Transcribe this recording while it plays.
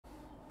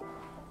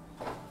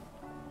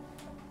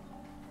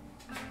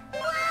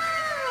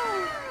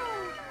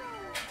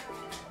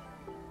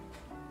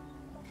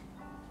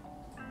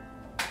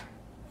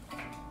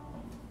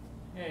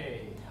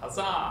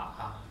Huzzah!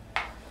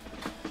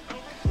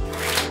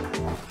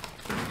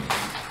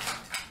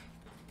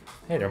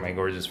 Hey there, my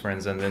gorgeous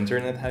friends on the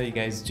internet. How you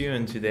guys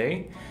doing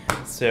today?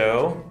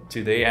 So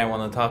today I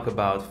want to talk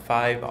about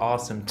 5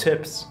 awesome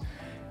tips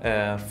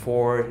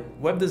for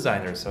web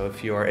designers. So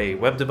if you are a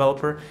web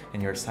developer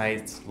and your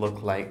sites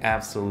look like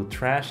absolute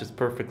trash, it's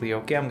perfectly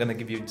okay. I'm gonna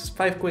give you just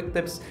 5 quick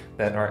tips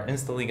that are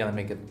instantly gonna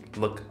make it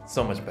look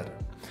so much better.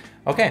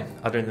 Okay,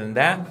 other than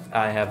that,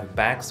 I have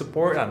back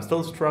support. I'm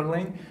still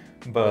struggling,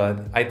 but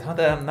I thought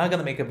that I'm not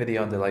gonna make a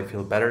video until I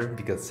feel better,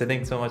 because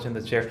sitting so much in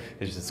the chair,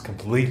 it just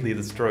completely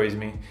destroys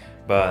me.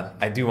 But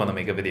I do want to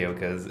make a video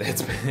because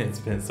it's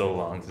been so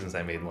long since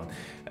I made one.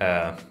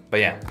 But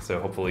yeah, so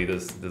hopefully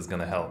this is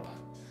gonna help.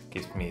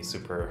 Keeps me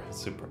super.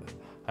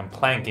 I'm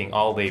planking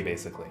all day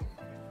basically.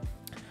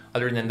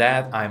 Other than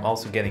that, I'm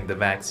also getting the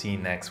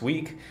vaccine next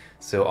week.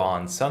 So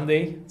on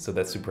Sunday, so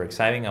that's super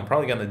exciting. I'm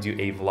probably gonna do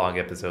a vlog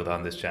episode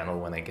on this channel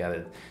when I get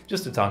it,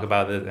 just to talk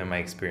about it and my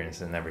experience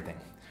and everything.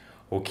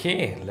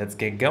 Okay, let's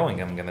get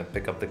going. I'm gonna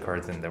pick up the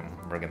cards and then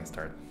we're gonna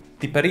start.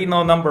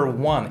 Tiperino number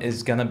 1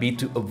 is gonna be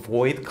to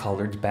avoid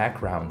colored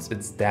backgrounds.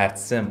 It's that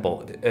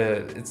simple.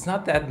 It's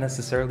not that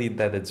necessarily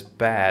that it's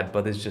bad,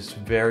 but it's just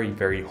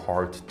very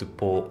hard to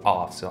pull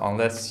off. So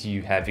unless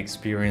you have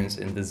experience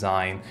in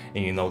design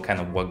and you know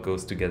kind of what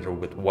goes together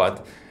with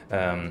what,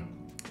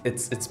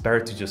 it's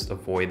better to just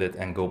avoid it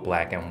and go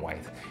black and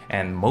white.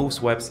 And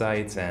most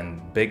websites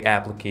and big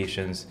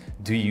applications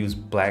do use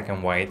black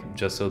and white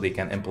just so they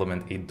can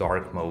implement a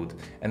dark mode.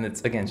 And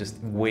it's, again,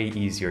 just way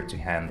easier to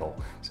handle.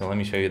 So let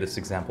me show you this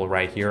example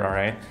right here, all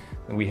right?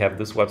 We have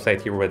this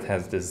website here where it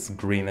has this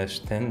greenish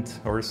tint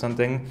or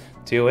something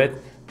to it,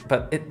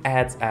 but it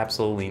adds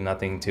absolutely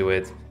nothing to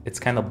it. It's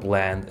kind of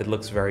bland. It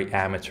looks very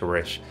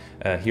amateurish.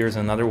 Here's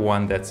another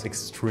one that's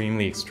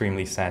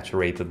extremely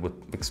saturated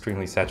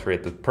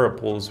with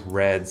purples,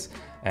 reds,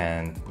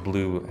 and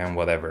blue and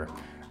whatever.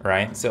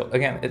 Right? So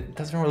again, it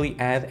doesn't really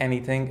add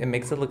anything. It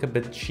makes it look a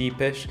bit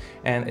cheapish.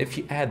 And if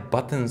you add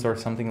buttons or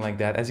something like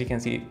that, as you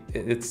can see,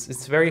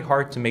 it's very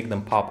hard to make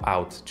them pop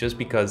out just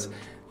because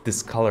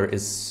this color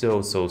is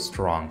so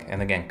strong.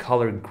 And again,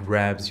 color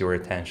grabs your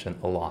attention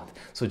a lot.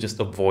 So just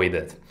avoid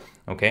it.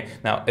 Okay?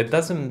 Now, it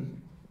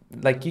doesn't,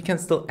 like, you can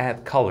still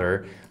add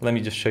color. Let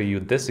me just show you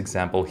this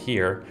example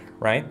here,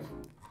 right?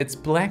 It's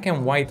black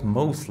and white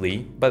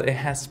mostly, but it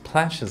has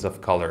splashes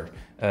of color,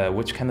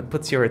 which kind of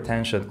puts your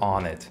attention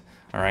on it.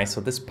 All right,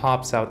 so this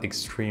pops out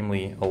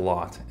extremely a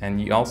lot. And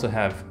you also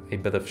have a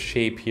bit of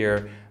shape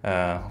here,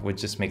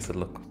 which just makes it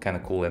look kind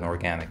of cool and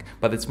organic.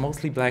 But it's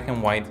mostly black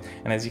and white.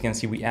 And as you can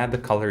see, we add the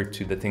color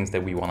to the things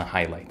that we want to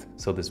highlight.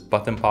 So this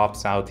button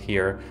pops out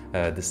here,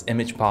 this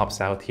image pops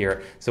out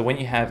here. So when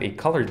you have a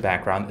colored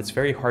background, it's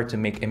very hard to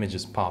make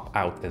images pop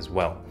out as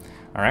well.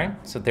 All right,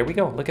 so there we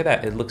go. Look at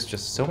that. It looks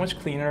just so much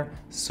cleaner,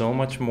 so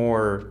much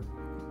more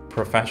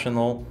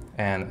professional.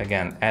 And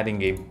again, adding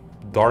a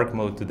dark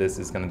mode to this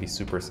is going to be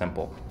super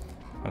simple.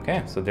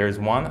 Okay, so there's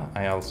one.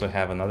 I also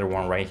have another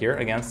one right here.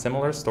 Again,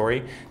 similar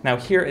story. Now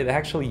here it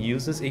actually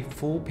uses a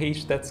full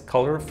page that's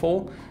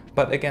colorful,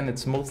 but again,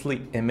 it's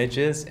mostly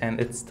images and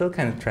it still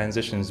kind of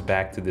transitions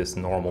back to this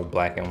normal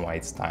black and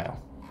white style.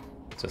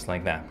 Just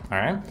like that. All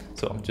right,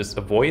 so just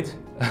avoid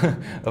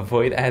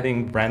avoid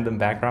adding random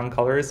background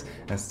colors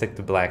and stick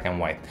to black and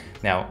white.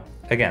 Now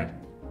again,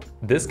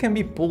 this can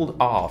be pulled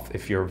off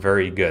if you're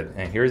very good.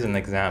 And here's an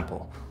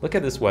example. Look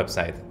at this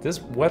website. This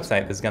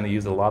website is going to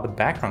use a lot of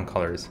background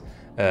colors,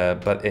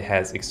 but it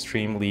has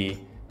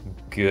extremely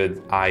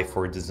good eye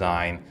for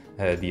design.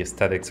 The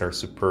aesthetics are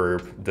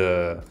superb.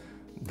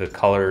 The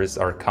colors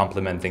are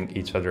complementing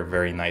each other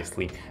very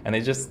nicely, and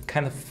it just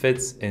kind of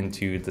fits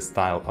into the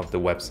style of the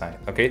website.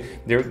 Okay,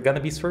 there are going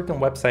to be certain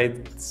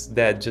websites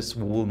that just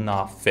will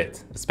not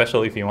fit,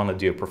 especially if you want to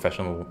do a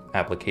professional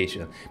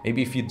application.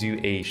 Maybe if you do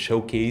a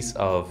showcase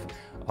of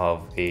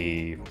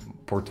a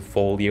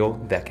portfolio,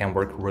 that can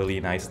work really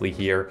nicely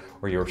here,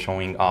 or you're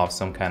showing off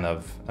some kind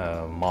of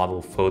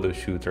model photo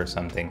shoot or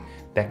something,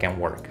 that can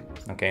work.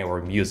 Okay,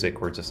 or music,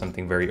 or just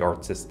something very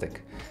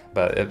artistic.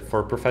 But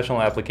for a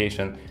professional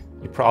application,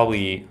 you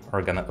probably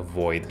are gonna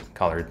avoid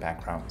colored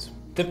backgrounds.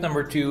 Tip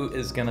number 2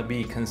 is gonna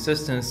be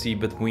consistency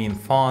between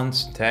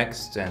fonts,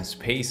 text, and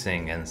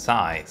spacing and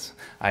size.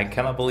 I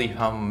cannot believe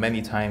how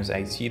many times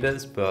I see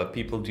this, but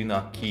people do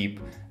not keep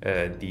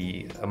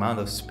the amount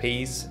of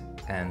space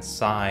and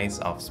size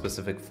of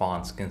specific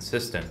fonts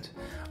consistent.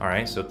 All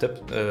right, so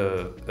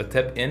a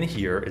tip in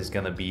here is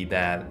gonna be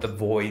that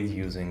avoid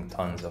using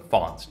tons of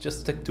fonts. Just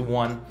stick to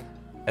one.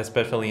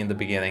 Especially in the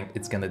beginning,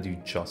 it's gonna do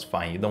just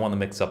fine. You don't want to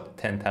mix up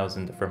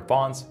 10,000 different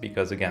fonts,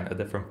 because again, a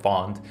different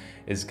font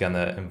is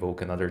gonna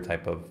invoke another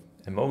type of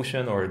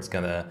emotion, or it's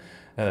gonna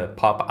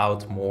pop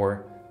out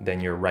more than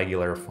your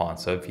regular font.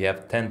 So if you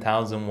have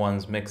 10,000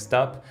 ones mixed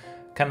up,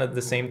 kind of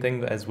the same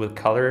thing as with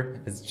color,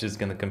 it's just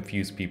gonna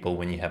confuse people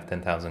when you have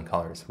 10,000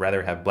 colors.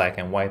 Rather have black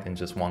and white and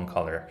just one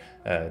color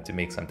to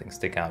make something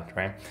stick out,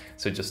 right?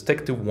 So just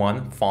stick to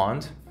one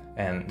font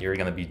and you're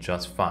gonna be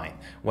just fine.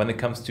 When it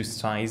comes to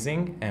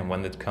sizing and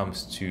when it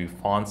comes to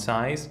font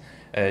size,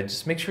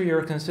 just make sure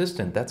you're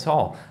consistent, that's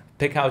all.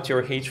 pick out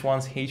your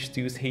H1s,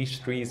 H2s,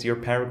 H3s, your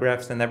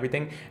paragraphs and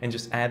everything, and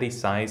just add a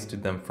size to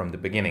them from the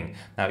beginning.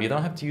 Now, you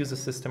don't have to use a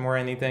system or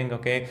anything,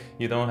 okay?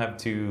 You don't have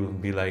to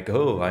be like,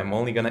 oh, I'm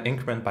only gonna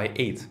increment by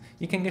 8.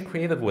 You can get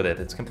creative with it.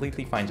 It's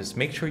completely fine. Just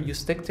make sure you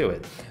stick to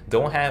it.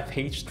 Don't have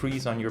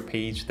H3s on your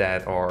page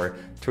that are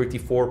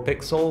 34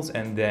 pixels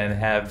and then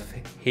have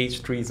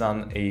H3s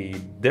on a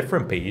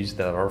different page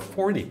that are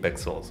 40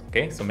 pixels,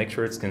 okay? So make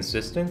sure it's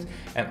consistent,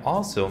 and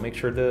also make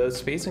sure the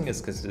spacing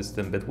is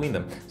consistent between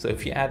them. So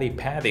if you add a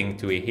padding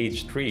to a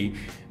H3,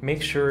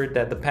 make sure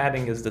that the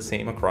padding is the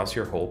same across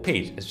your whole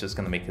page. It's just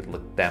gonna make it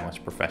look that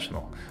much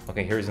professional.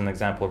 Okay, here's an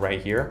example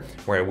right here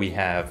where we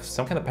have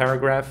some kind of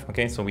paragraph.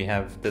 Okay, so we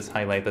have this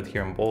highlighted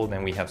here in bold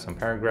and we have some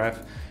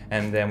paragraph,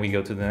 and then we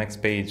go to the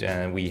next page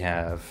and we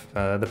have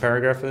the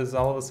paragraph is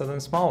all of a sudden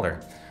smaller.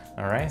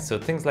 All right, so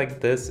things like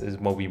this is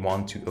what we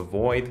want to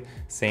avoid.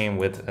 Same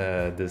with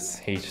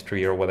this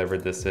H3 or whatever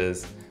this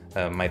is.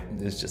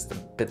 It's just a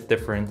bit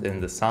different in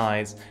the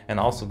size and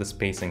also the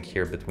spacing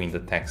here between the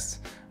texts.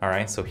 All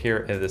right, so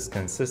here it is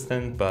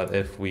consistent, but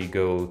if we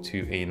go to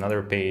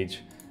another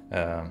page,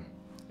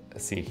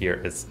 see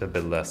here it's a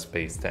bit less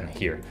spaced than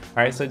here.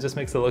 All right, so it just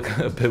makes it look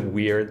a bit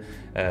weird.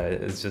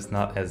 It's just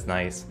not as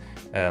nice.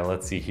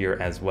 Let's see here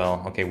as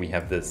well. Okay, we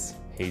have this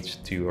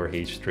H2 or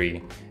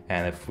H3,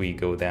 and if we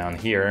go down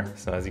here,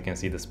 so as you can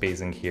see, the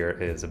spacing here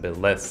is a bit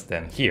less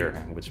than here,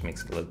 which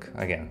makes it look,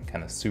 again,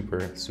 kind of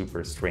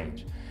super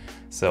strange.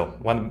 So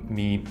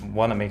we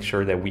want to make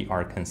sure that we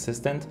are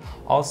consistent.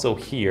 Also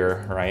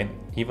here, right,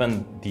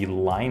 even the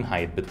line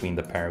height between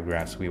the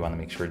paragraphs, we want to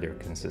make sure they're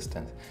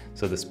consistent.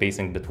 So the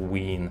spacing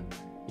between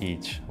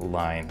each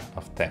line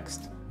of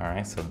text. All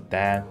right, so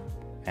that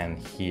and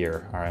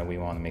here, all right, we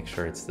want to make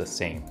sure it's the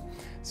same.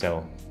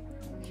 So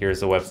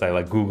here's a website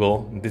like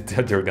Google,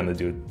 they're gonna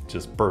do it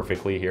just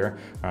perfectly here.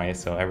 All right,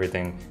 so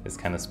everything is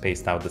kind of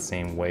spaced out the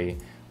same way,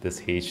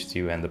 this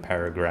H2 and the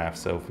paragraph.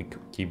 So if we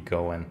keep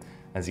going,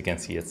 as you can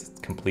see, it's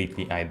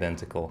completely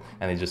identical,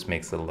 and it just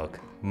makes it look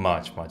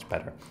much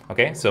better.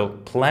 Okay, so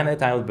plan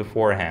it out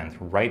beforehand.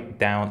 Write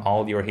down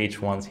all your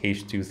H1s,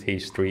 H2s,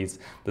 H3s,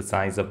 the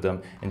size of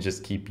them, and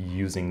just keep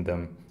using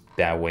them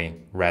that way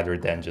rather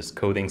than just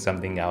coding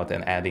something out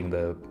and adding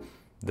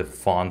the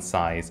font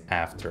size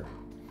after.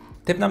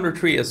 Tip number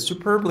 3 is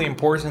superbly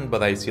important,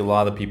 but I see a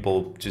lot of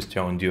people just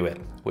don't do it,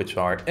 which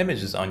are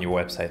images on your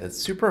website. It's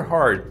super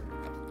hard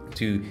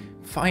to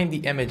find the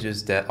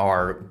images that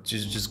are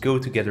just go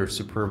together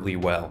superbly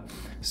well.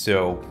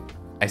 So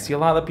I see a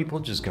lot of people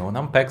just going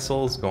on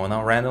Pexels, going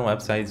on random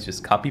websites,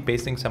 just copy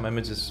pasting some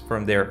images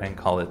from there and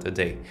call it a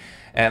day.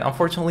 And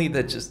unfortunately,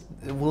 that just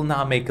will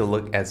not make it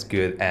look as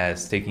good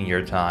as taking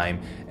your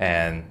time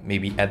and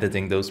maybe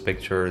editing those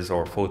pictures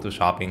or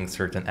photoshopping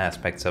certain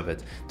aspects of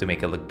it to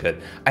make it look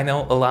good. I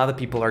know a lot of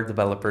people are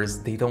developers,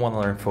 they don't want to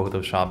learn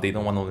Photoshop, they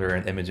don't want to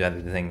learn image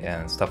editing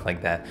and stuff like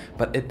that,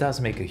 but it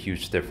does make a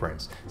huge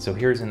difference. So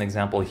here's an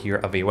example here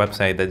of a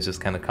website that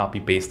just kind of copy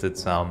pasted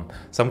some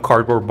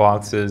cardboard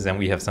boxes, and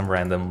we have some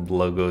random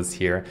logos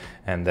here,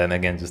 and then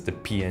again just a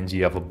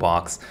PNG of a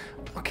box.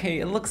 Okay,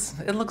 it looks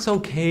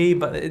okay,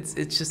 but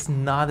it's just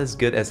not as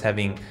good as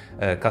having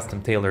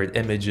custom tailored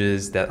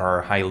images that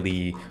are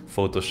highly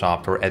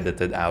photoshopped or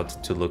edited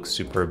out to look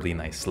superbly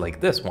nice like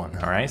this one.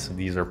 All right, so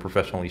these are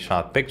professionally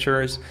shot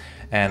pictures,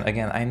 and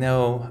again, I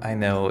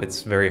know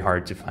it's very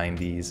hard to find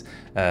these,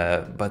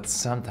 but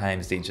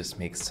sometimes they just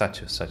make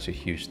such a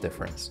huge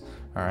difference.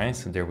 All right,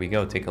 so there we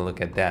go, take a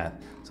look at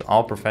that. So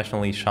all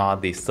professionally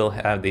shot,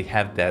 they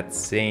have that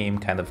same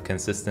kind of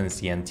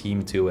consistency and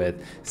theme to it,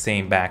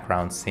 same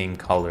background, same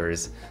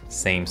colors,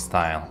 same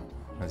style.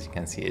 As you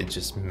can see, it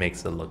just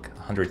makes it look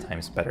 100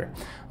 times better.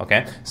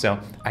 Okay, so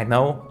I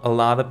know a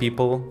lot of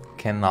people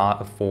cannot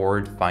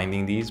afford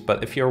finding these,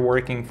 but if you're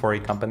working for a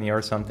company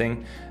or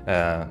something,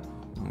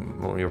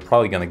 well, you're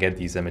probably gonna get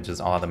these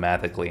images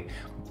automatically.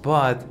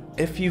 But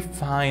if you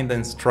find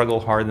and struggle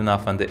hard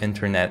enough on the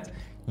internet,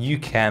 you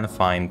can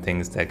find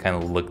things that kind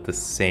of look the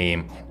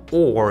same,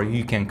 or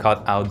you can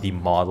cut out the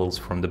models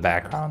from the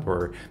background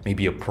or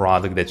maybe a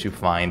product that you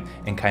find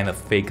and kind of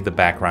fake the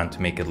background to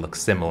make it look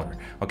similar.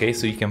 Okay,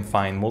 so you can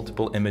find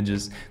multiple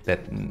images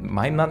that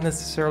might not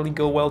necessarily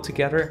go well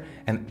together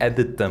and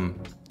edit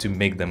them to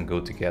make them go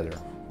together.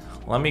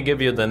 Let me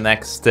give you the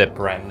next tip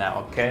right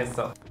now. Okay,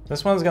 so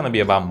this one's gonna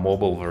be about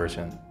mobile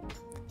version.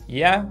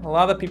 Yeah, a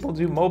lot of people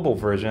do mobile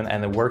version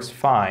and it works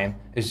fine.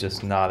 It's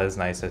just not as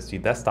nice as the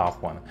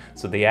desktop one.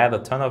 So they add a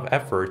ton of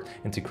effort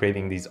into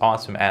creating these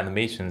awesome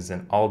animations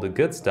and all the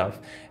good stuff.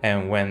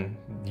 And when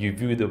you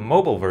view the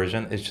mobile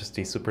version, it's just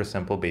a super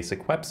simple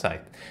basic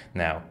website.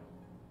 Now,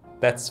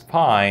 that's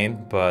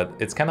fine, but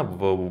it's kind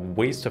of a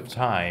waste of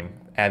time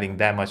adding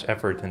that much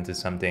effort into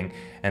something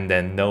and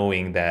then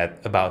knowing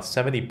that about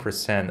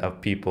 70%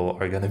 of people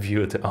are gonna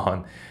view it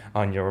on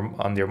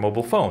their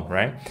mobile phone,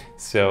 right?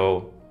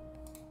 So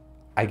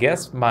I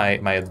guess my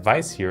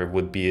advice here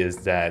would be is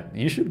that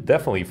you should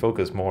definitely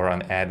focus more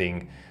on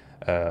adding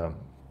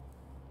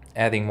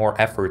adding more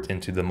effort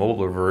into the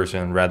mobile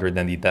version rather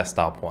than the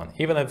desktop one,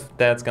 even if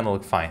that's gonna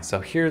look fine. So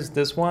here's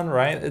this one,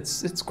 right?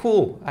 It's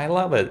cool. I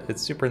love it.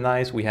 It's super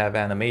nice. We have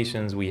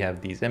animations, we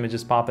have these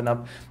images popping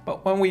up,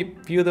 but when we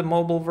view the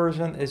mobile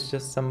version, it's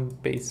just some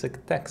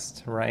basic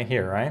text right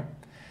here, right?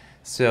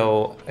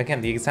 So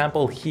again, the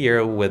example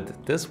here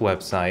with this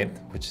website,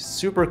 which is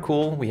super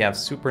cool, we have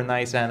super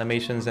nice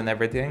animations and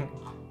everything.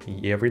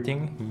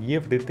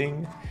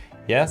 Everything.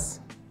 Yes?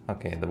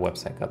 Okay, the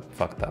website got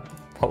fucked up.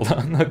 Hold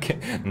on, okay,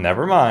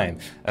 never mind.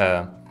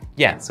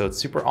 Yeah, so it's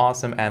super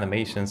awesome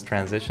animations,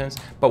 transitions,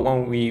 but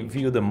when we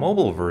view the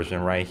mobile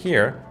version right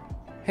here,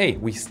 hey,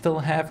 we still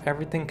have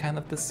everything kind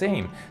of the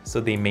same. So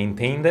they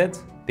maintained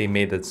it, they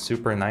made it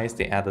super nice,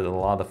 they added a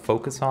lot of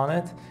focus on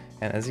it,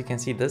 and as you can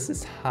see, this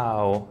is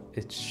how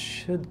it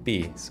should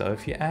be. So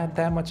if you add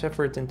that much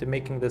effort into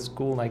making this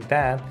cool like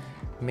that,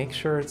 make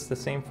sure it's the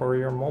same for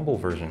your mobile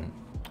version.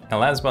 And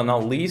last but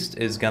not least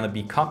is gonna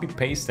be copy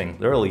pasting.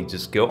 Literally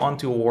just go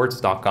onto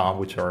awards.com,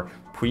 which are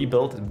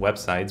pre-built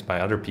websites by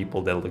other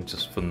people that look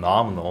just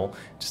phenomenal.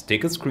 Just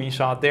take a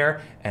screenshot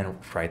there and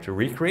try to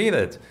recreate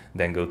it.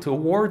 Then go to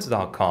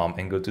awards.com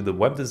and go to the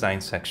web design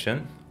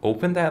section,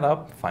 open that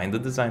up, find the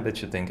design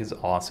that you think is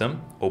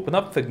awesome, open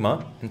up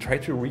Figma and try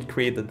to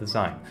recreate the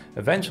design.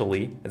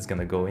 Eventually, it's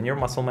gonna go in your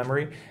muscle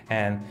memory.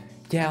 And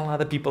yeah, a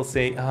lot of people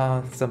say,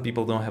 some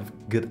people don't have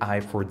good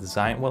eye for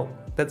design. Well,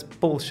 that's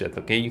bullshit,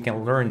 okay? You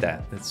can learn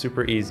that. It's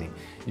super easy.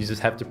 You just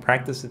have to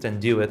practice it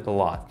and do it a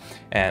lot.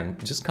 And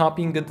just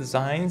copying good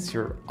designs,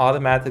 you're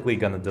automatically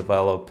gonna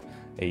develop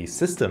a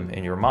system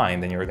in your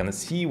mind and you're gonna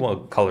see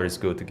what colors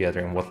go together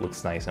and what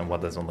looks nice and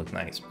what doesn't look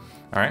nice.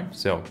 All right,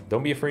 so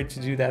don't be afraid to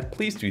do that.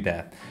 Please do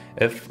that.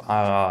 If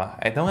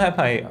I don't have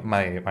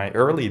my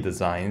early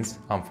designs,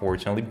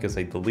 unfortunately, because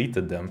I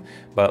deleted them,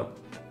 but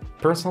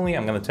personally,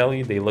 I'm gonna tell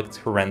you they looked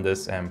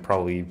horrendous and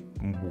probably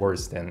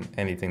worse than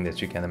anything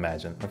that you can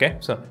imagine, okay?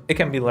 So it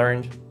can be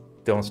learned,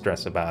 don't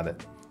stress about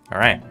it. All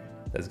right,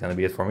 that's gonna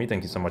be it for me.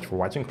 Thank you so much for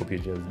watching. Hope you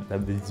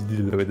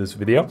enjoyed this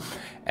video.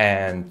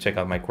 And check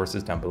out my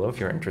courses down below if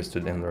you're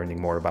interested in learning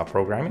more about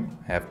programming.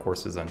 I have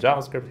courses on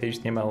JavaScript,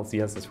 HTML,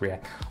 CSS,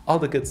 React, all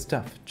the good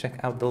stuff. Check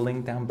out the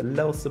link down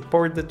below.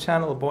 Support the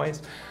channel,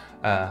 boys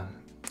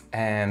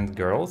and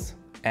girls.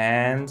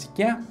 And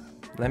yeah,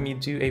 let me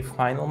do a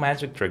final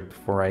magic trick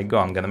before I go.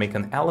 I'm gonna make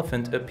an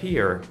elephant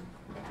appear.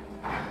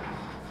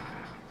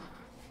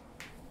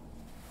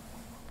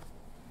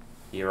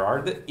 Here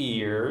are the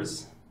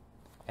ears,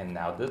 and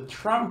now the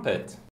trumpet.